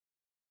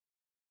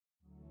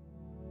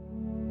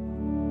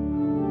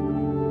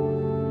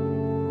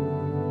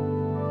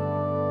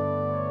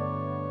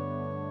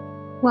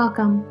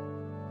Welcome.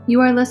 You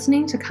are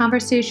listening to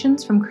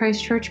Conversations from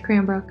Christ Church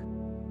Cranbrook.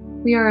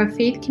 We are a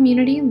faith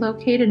community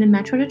located in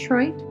Metro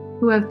Detroit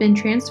who have been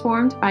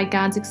transformed by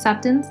God's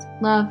acceptance,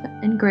 love,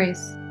 and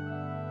grace.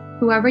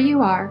 Whoever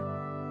you are,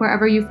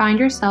 wherever you find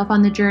yourself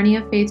on the journey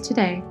of faith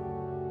today,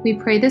 we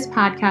pray this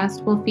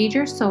podcast will feed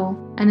your soul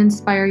and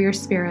inspire your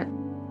spirit.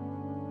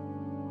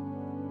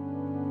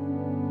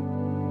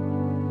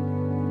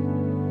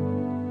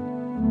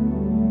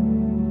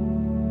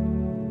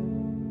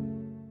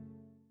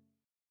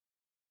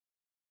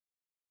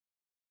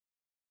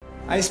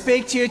 I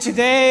speak to you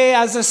today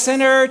as a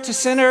sinner to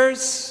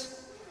sinners,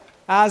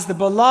 as the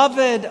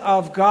beloved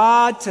of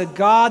God to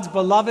God's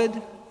beloved,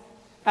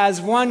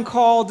 as one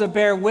called to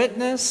bear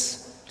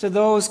witness to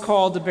those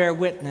called to bear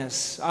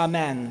witness.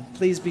 Amen.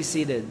 Please be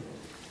seated.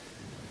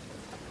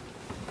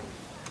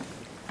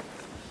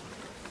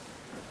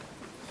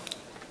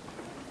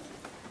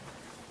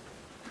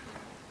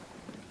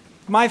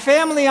 My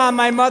family on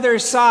my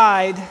mother's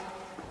side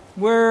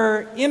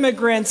were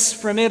immigrants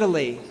from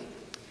Italy.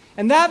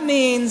 And that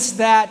means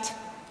that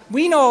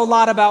we know a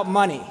lot about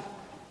money.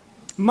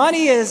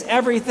 Money is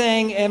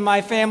everything in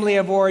my family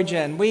of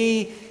origin.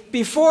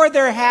 Before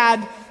there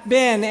had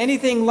been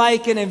anything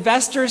like an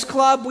investors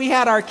club, we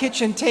had our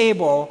kitchen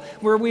table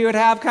where we would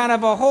have kind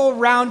of a whole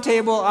round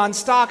table on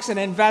stocks and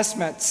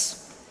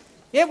investments.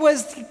 It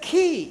was the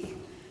key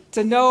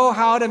to know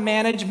how to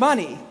manage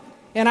money.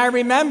 And I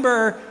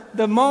remember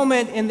the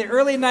moment in the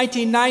early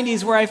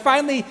 1990s where I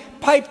finally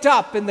piped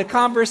up in the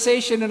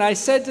conversation and I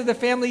said to the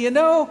family,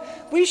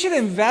 we should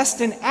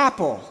invest in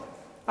Apple.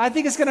 I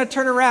think it's going to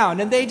turn around.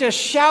 And they just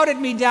shouted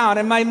me down.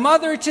 And my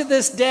mother to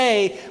this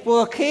day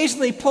will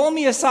occasionally pull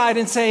me aside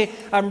and say,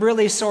 I'm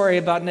really sorry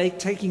about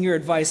taking your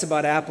advice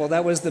about Apple.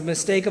 That was the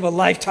mistake of a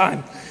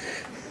lifetime.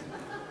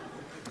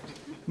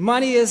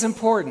 Money is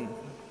important.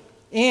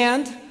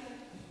 And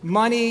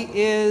money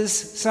is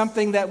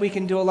something that we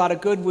can do a lot of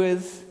good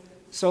with,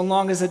 so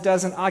long as it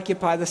doesn't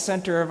occupy the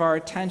center of our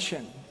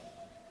attention.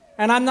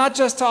 And I'm not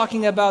just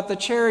talking about the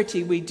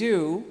charity we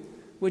do,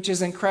 which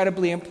is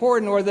incredibly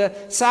important, or the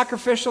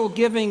sacrificial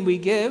giving we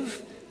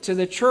give to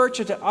the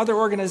church or to other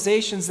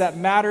organizations that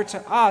matter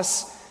to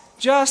us.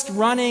 Just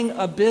running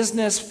a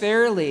business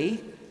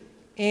fairly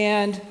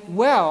and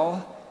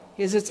well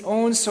is its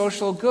own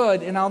social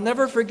good. And I'll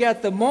never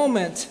forget the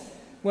moment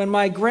when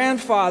my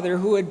grandfather,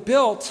 who had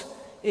built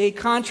a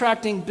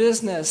contracting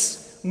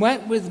business,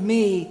 went with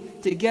me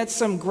to get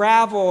some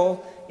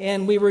gravel,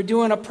 and we were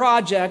doing a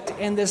project,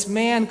 and this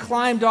man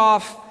climbed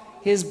off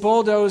his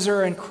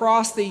bulldozer and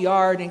crossed the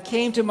yard and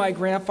came to my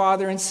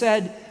grandfather and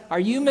said, "Are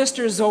you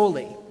Mr.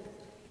 Zoli?"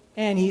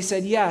 And he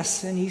said,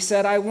 "Yes." And he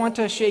said, "I want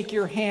to shake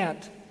your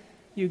hand.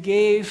 You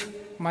gave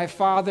my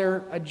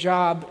father a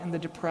job in the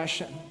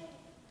Depression."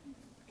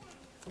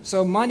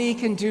 So money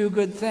can do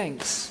good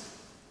things,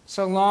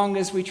 so long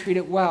as we treat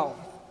it well.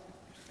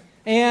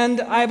 And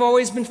I've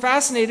always been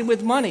fascinated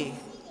with money.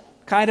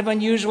 Kind of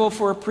unusual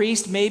for a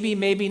priest,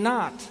 maybe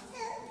not.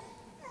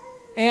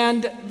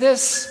 And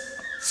this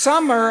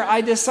summer,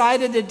 I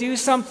decided to do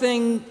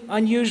something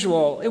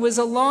unusual. It was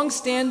a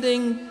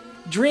long-standing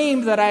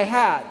dream that I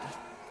had.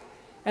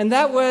 And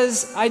that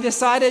was, I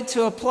decided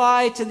to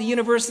apply to the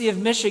University of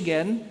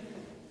Michigan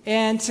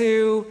and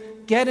to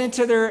get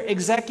into their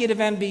executive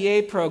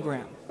MBA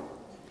program.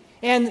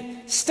 And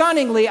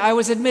stunningly, I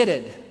was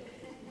admitted.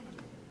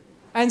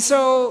 And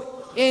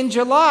so in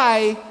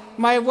July,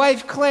 my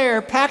wife,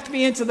 Claire, packed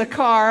me into the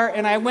car,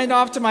 and I went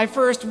off to my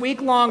first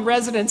week-long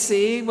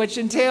residency, which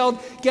entailed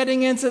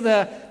getting into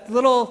the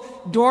little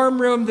dorm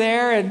room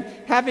there and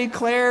having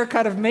Claire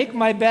kind of make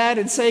my bed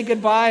and say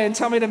goodbye and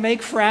tell me to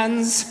make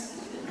friends.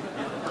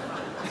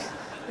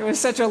 It was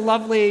such a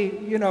lovely,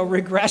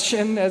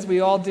 regression, as we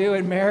all do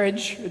in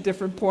marriage at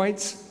different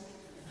points.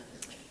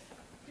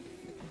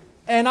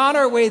 And on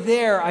our way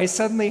there, I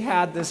suddenly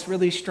had this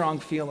really strong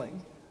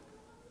feeling.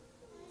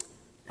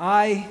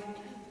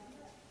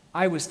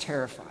 I was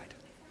terrified.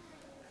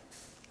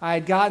 I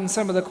had gotten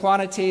some of the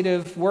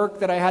quantitative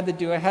work that I had to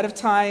do ahead of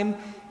time,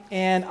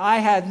 and I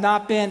had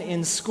not been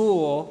in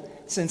school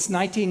since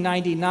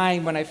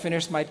 1999 when I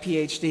finished my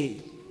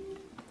PhD.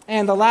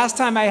 And the last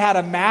time I had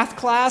a math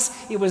class,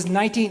 it was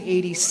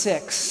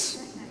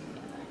 1986,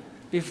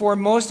 before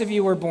most of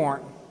you were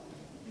born.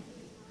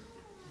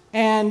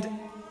 And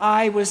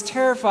I was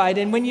terrified.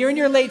 And when you're in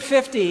your late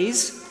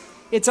 50s,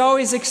 it's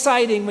always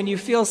exciting when you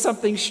feel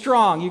something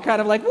strong. You kind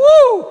of like, woo!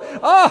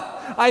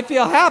 Oh, I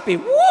feel happy.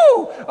 Woo!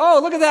 Oh,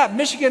 look at that.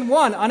 Michigan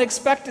won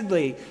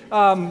unexpectedly.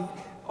 All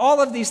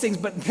of these things,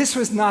 but this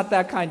was not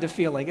that kind of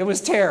feeling. It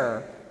was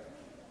terror.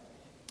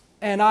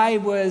 And I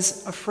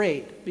was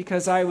afraid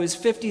because I was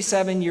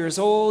 57 years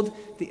old.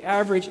 The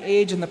average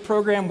age in the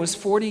program was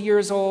 40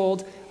 years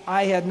old.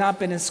 I had not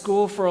been in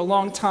school for a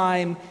long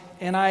time,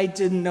 and I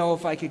didn't know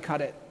if I could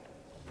cut it.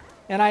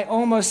 And I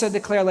almost said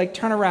to Claire,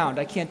 turn around.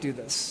 I can't do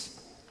this.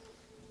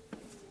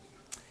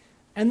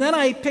 And then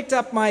I picked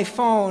up my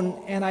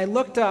phone and I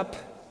looked up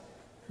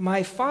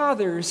my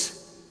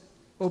father's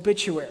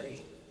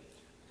obituary.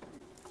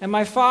 And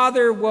my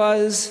father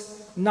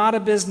was not a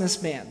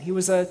businessman. He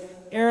was an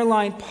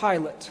airline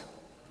pilot.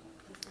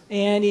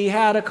 And he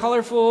had a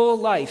colorful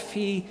life.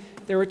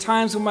 There were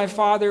times when my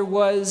father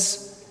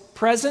was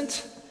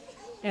present,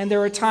 and there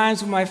were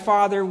times when my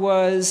father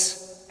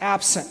was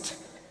absent.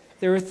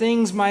 There were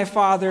things my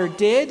father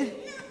did,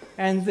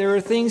 and there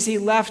were things he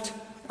left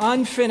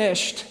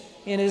unfinished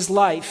in his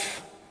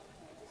life.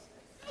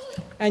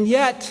 And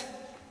yet,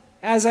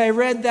 as I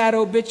read that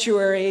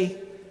obituary,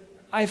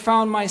 I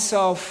found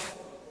myself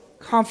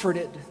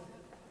comforted,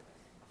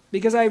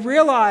 because I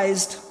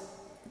realized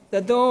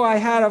that though I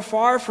had a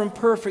far from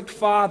perfect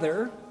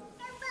father,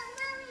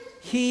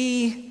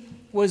 he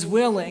was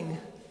willing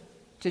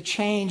to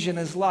change in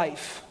his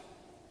life.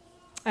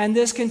 And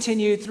this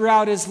continued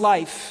throughout his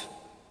life.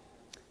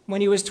 When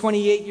he was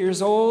 28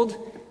 years old,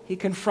 he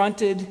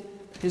confronted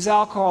his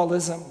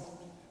alcoholism,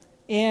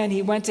 and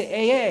he went to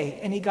AA,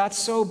 and he got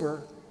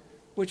sober,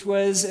 which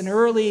was an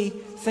early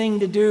thing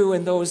to do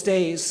in those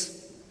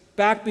days,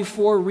 back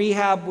before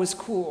rehab was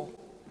cool.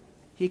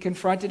 He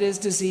confronted his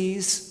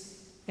disease,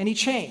 and he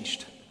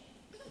changed.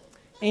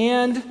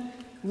 And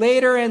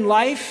later in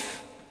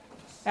life,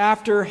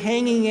 after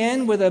hanging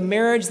in with a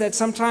marriage that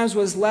sometimes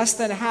was less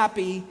than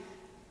happy,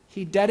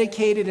 he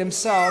dedicated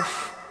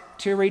himself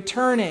to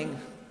returning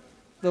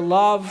the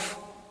love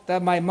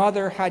that my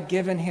mother had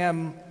given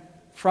him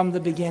from the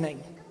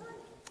beginning.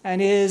 And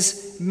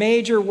his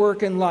major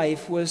work in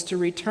life was to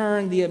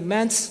return the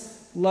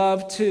immense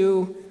love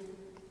to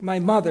my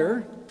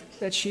mother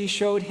that she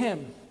showed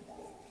him.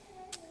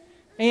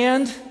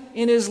 And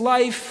in his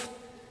life,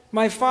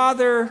 my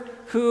father,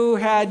 who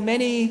had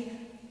many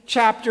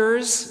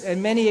chapters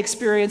and many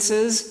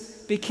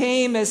experiences,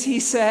 became, as he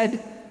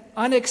said,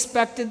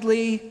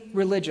 unexpectedly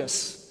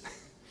religious.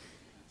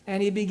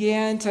 And he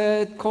began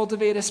to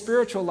cultivate a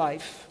spiritual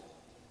life.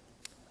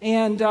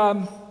 And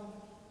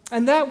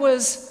that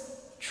was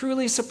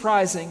truly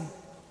surprising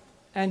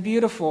and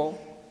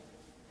beautiful.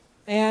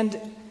 And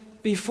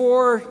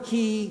before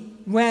he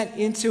went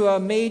into a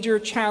major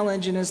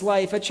challenge in his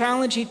life, a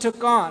challenge he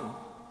took on,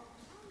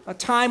 a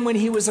time when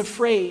he was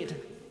afraid,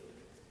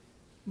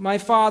 my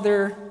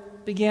father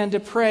began to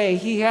pray.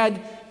 He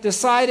had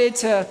decided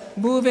to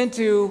move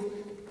into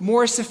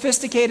more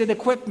sophisticated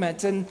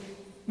equipment, and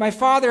my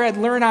father had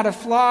learned how to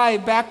fly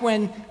back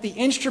when the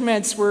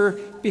instruments were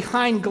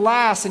behind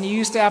glass, and you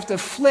used to have to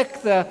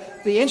flick the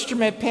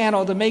instrument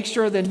panel to make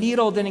sure the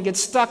needle didn't get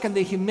stuck in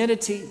the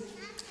humidity.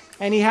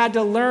 And he had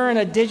to learn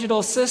a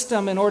digital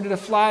system in order to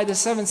fly the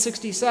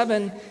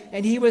 767,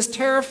 and he was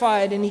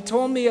terrified, and he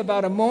told me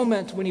about a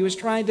moment when he was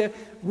trying to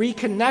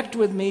reconnect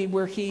with me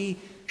where he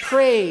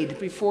prayed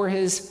before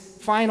his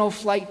final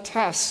flight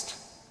test.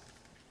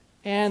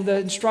 And the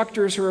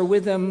instructors who were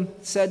with him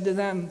said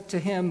to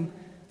him,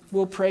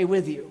 "We'll pray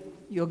with you.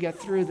 You'll get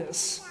through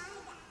this."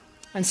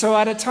 And so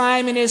at a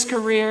time in his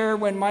career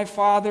when my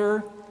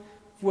father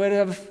would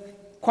have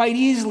quite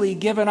easily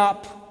given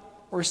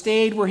up or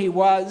stayed where he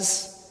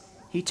was,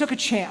 he took a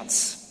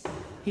chance.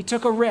 He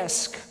took a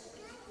risk.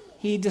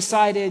 He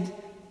decided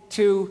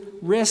to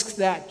risk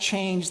that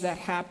change that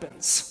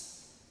happens.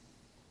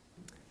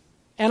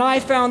 And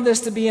I found this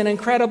to be an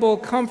incredible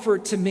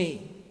comfort to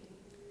me,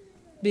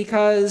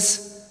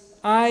 because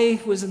I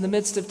was in the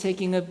midst of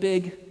taking a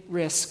big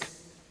risk.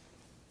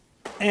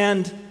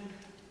 And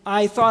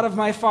I thought of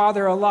my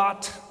father a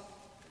lot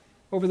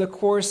over the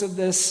course of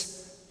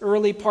this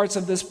early parts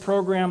of this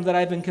program that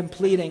I've been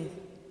completing.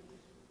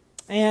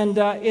 And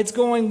it's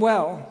going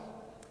well.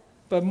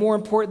 But more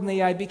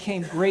importantly, I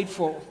became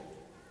grateful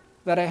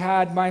that I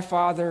had my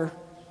father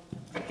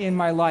in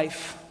my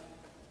life.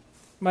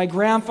 My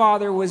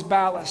grandfather was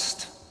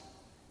ballast,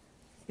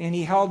 and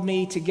he held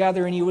me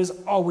together, and he was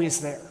always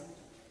there.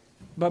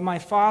 But my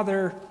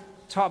father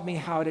taught me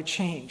how to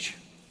change.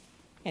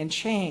 And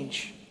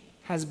change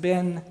has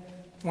been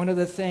one of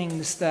the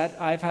things that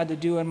I've had to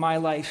do in my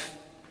life,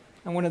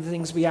 and one of the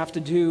things we have to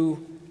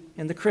do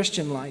in the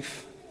Christian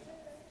life.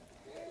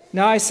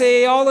 Now, I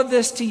say all of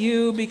this to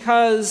you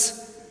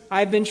because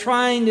I've been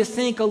trying to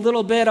think a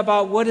little bit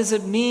about what does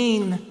it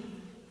mean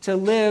to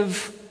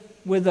live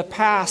with the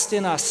past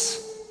in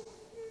us.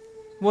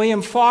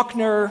 William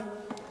Faulkner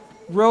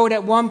wrote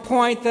at one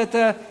point that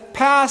the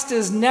past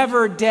is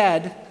never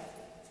dead.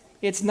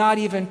 It's not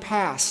even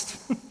past.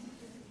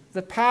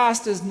 The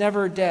past is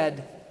never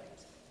dead.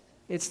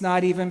 It's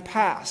not even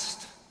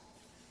past.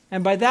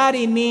 And by that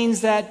he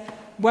means that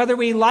whether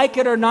we like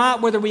it or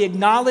not, whether we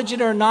acknowledge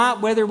it or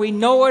not, whether we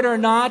know it or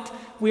not,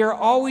 we are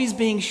always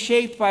being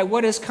shaped by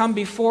what has come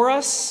before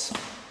us,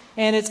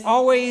 and it's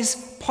always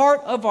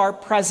part of our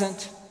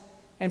present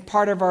and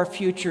part of our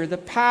future. The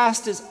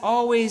past is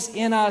always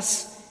in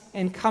us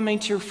and coming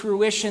to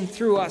fruition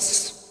through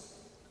us.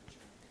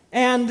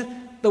 And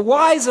the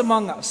wise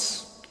among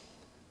us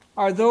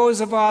are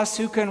those of us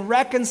who can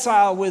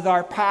reconcile with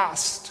our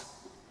past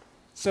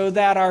so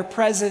that our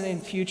present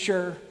and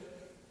future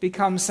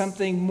become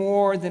something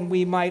more than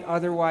we might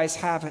otherwise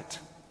have it.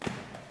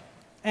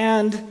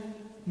 And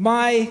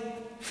my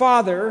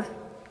father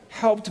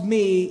helped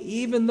me,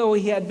 even though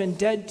he had been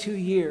dead 2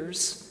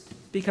 years,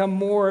 become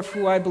more of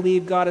who I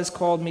believe God has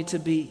called me to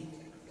be.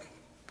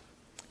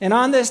 And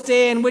on this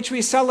day in which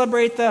we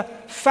celebrate the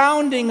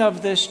founding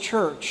of this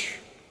church,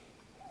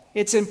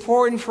 it's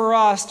important for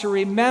us to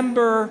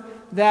remember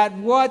that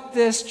what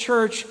this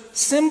church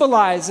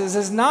symbolizes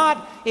is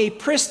not a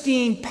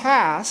pristine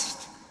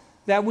past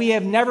that we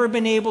have never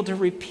been able to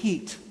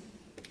repeat,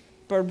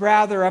 but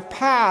rather a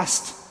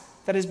past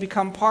that has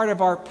become part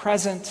of our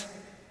present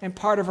and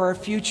part of our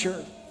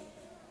future.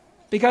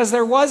 Because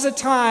there was a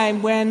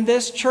time when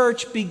this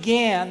church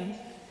began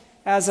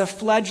as a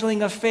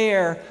fledgling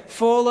affair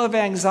full of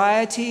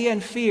anxiety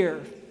and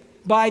fear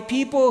by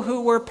people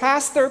who were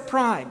past their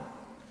prime.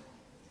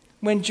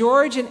 When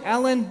George and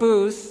Ellen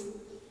Booth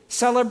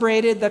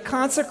celebrated the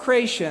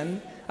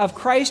consecration of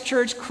Christ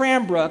Church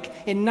Cranbrook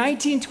in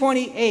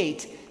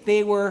 1928,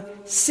 they were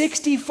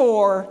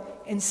 64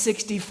 and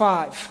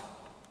 65.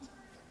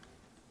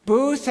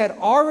 Booth had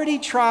already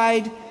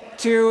tried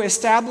to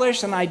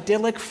establish an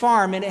idyllic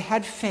farm, and it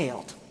had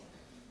failed.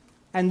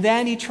 And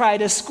then he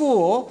tried a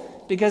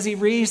school because he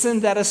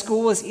reasoned that a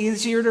school was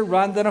easier to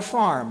run than a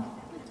farm.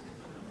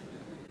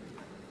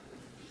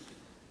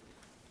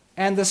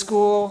 And the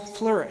school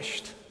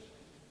flourished.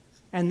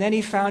 And then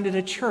he founded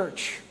a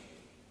church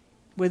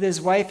with his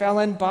wife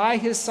Ellen by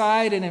his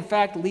side and in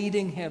fact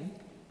leading him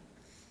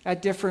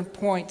at different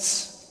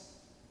points.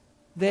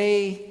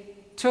 They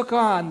took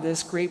on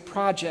this great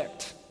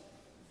project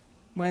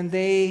when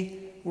they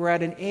were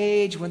at an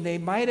age when they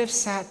might have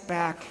sat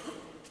back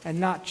and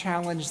not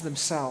challenged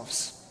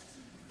themselves.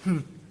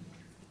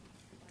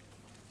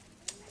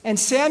 And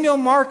Samuel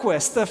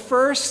Marquis, the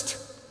first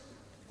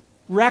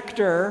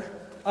rector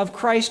of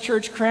Christ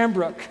Church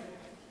Cranbrook,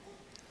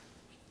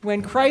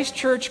 when Christ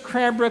Church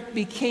Cranbrook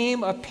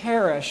became a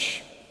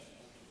parish,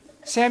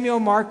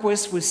 Samuel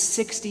Marquis was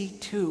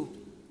 62.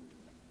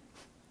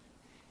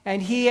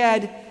 And he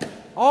had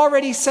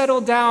already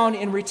settled down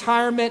in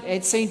retirement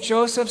at St.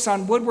 Joseph's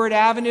on Woodward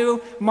Avenue.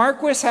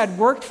 Marquis had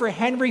worked for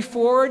Henry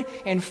Ford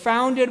and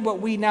founded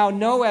what we now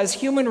know as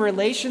Human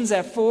Relations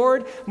at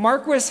Ford.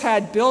 Marquis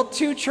had built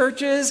 2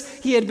 churches.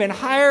 He had been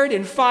hired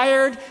and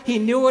fired. He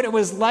knew what it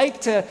was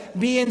like to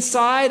be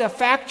inside a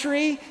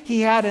factory.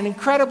 He had an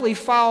incredibly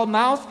foul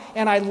mouth,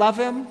 and I love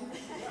him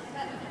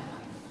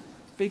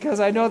because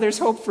I know there's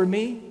hope for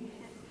me.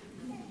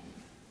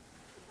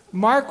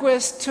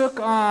 Marquis took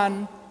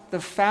on the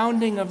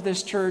founding of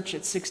this church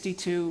at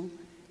 62,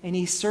 and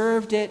he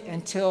served it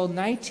until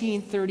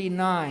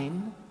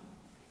 1939,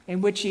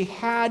 in which he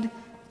had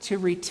to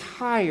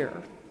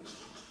retire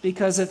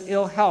because of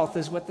ill health,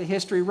 is what the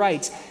history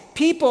writes.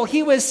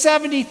 He was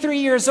 73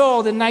 years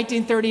old in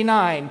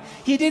 1939.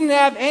 He didn't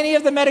have any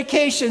of the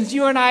medications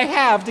you and I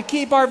have to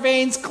keep our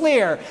veins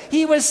clear.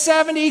 He was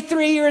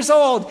 73 years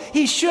old.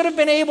 He should have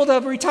been able to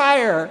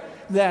retire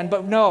then,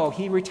 but no,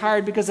 he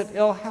retired because of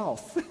ill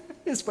health.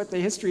 Is what the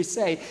histories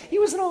say. He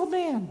was an old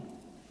man.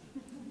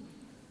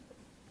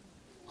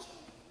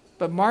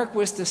 But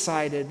Marquis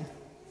decided,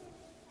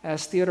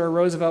 as Theodore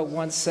Roosevelt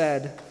once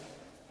said,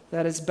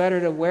 that it's better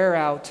to wear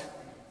out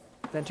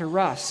than to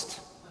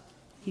rust.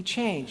 He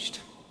changed.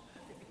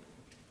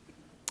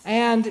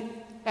 And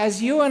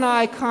as you and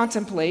I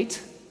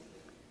contemplate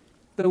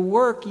the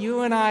work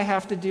you and I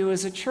have to do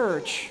as a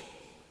church,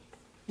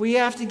 we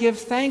have to give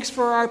thanks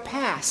for our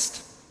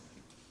past.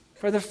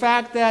 For the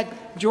fact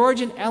that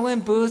George and Ellen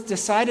Booth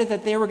decided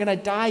that they were going to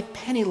die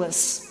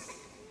penniless.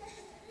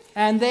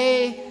 And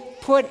they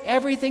put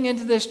everything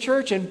into this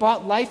church and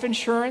bought life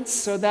insurance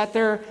so that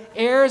their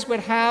heirs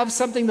would have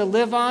something to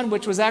live on,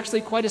 which was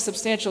actually quite a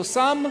substantial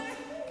sum,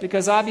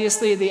 because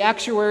obviously the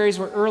actuaries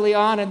were early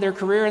on in their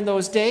career in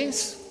those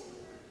days.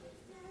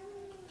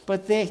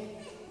 But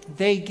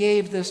they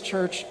gave this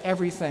church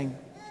everything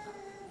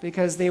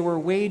because they were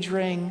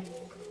wagering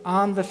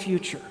on the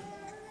future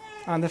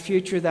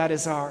that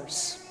is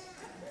ours.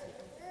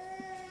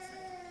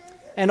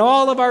 And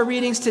all of our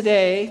readings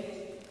today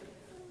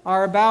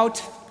are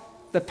about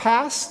the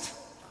past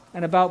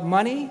and about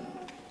money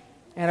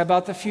and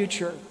about the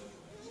future.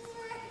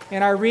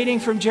 In our reading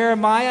from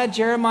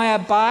Jeremiah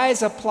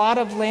buys a plot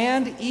of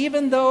land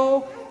even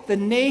though the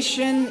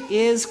nation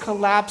is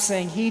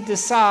collapsing. He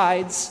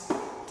decides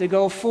to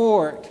go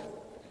forward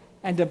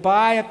and to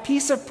buy a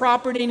piece of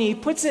property, and he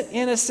puts it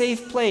in a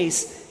safe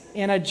place,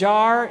 in a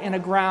jar in a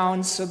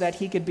ground, so that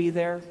he could be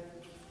there.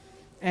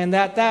 And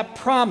that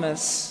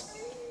promise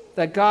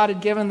that God had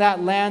given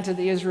that land to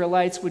the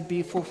Israelites would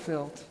be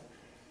fulfilled.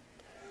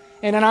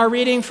 And in our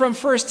reading from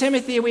 1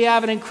 Timothy, we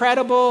have an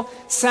incredible,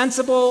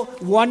 sensible,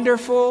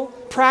 wonderful,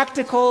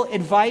 practical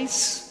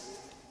advice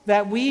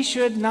that we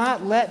should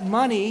not let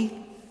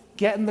money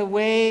get in the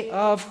way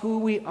of who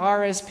we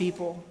are as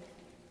people.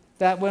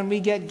 That when we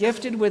get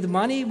gifted with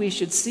money, we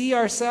should see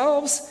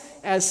ourselves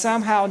as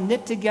somehow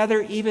knit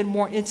together even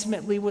more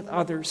intimately with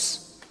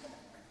others.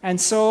 And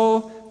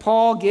so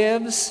Paul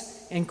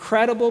gives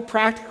incredible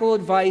practical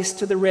advice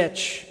to the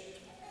rich.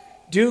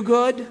 Do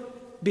good,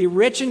 be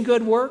rich in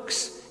good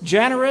works,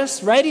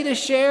 generous, ready to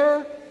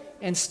share,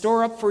 and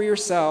store up for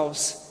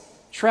yourselves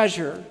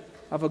treasure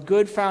of a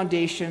good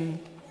foundation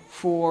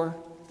for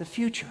the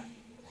future.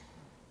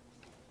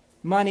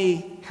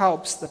 Money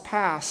helps the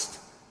past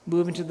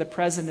move into the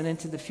present and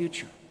into the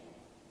future.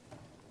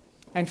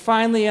 And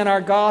finally, in our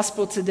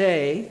gospel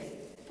today,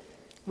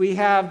 we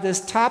have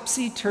this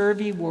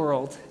topsy-turvy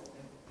world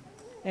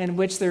in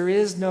which there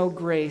is no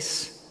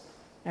grace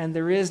and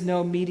there is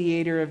no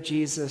mediator of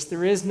Jesus.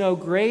 There is no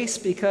grace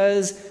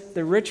because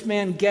the rich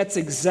man gets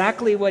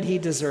exactly what he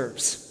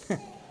deserves.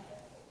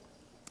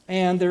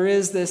 And there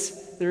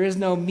is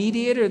no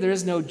mediator, there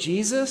is no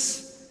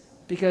Jesus,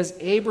 because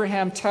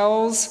Abraham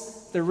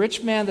tells the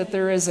rich man that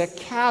there is a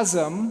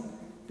chasm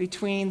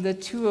between the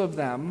two of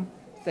them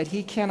that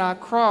he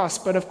cannot cross.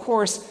 But of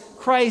course,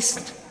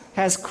 Christ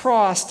has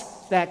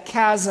crossed that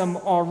chasm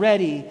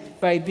already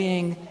by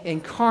being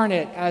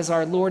incarnate as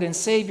our Lord and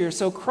Savior.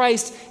 So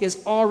Christ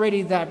is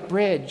already that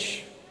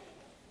bridge.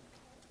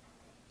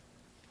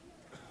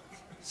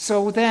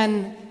 So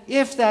then,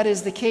 if that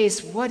is the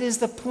case, what is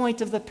the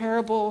point of the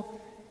parable?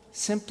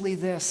 Simply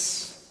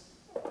this: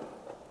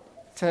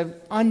 to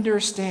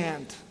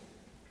understand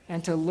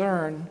and to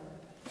learn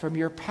from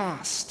your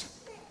past.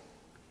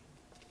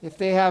 If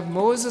they have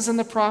Moses and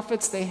the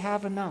prophets, they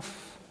have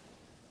enough.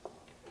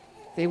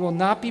 They will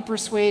not be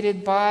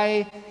persuaded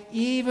by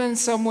even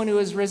someone who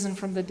has risen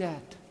from the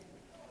dead.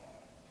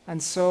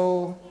 And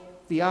so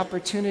the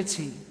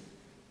opportunity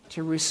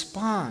to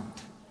respond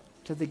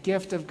to the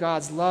gift of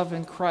God's love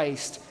in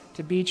Christ,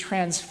 to be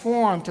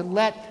transformed, to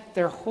let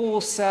their whole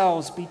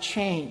selves be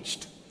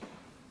changed,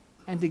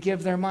 and to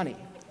give their money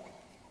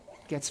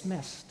gets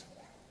missed.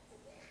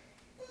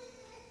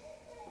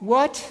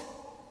 What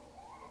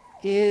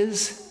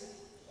is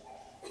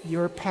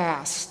your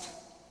past?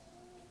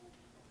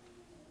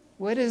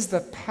 What is the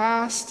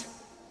past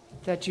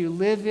that you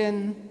live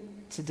in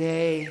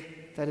today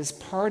that is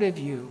part of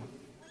you?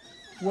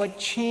 What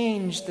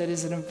change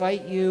does it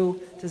invite you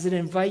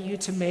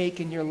to make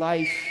in your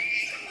life?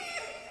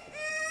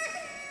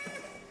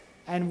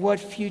 And what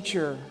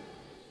future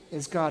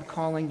is God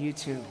calling you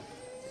to?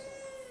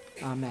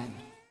 Amen.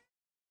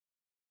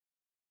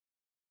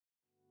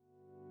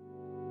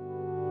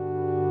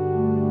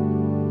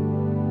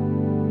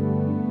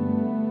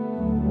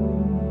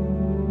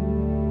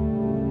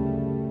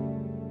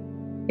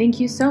 Thank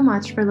you so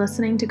much for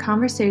listening to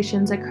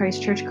Conversations at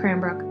Christ Church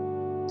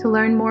Cranbrook. To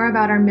learn more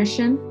about our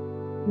mission,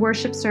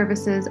 worship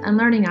services, and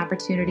learning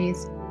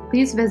opportunities,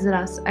 please visit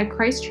us at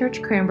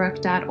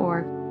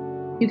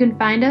christchurchcranbrook.org. You can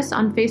find us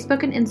on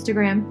Facebook and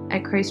Instagram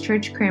at Christ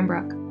Church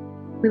Cranbrook.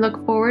 We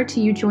look forward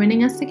to you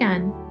joining us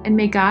again, and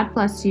may God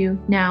bless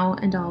you now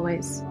and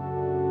always.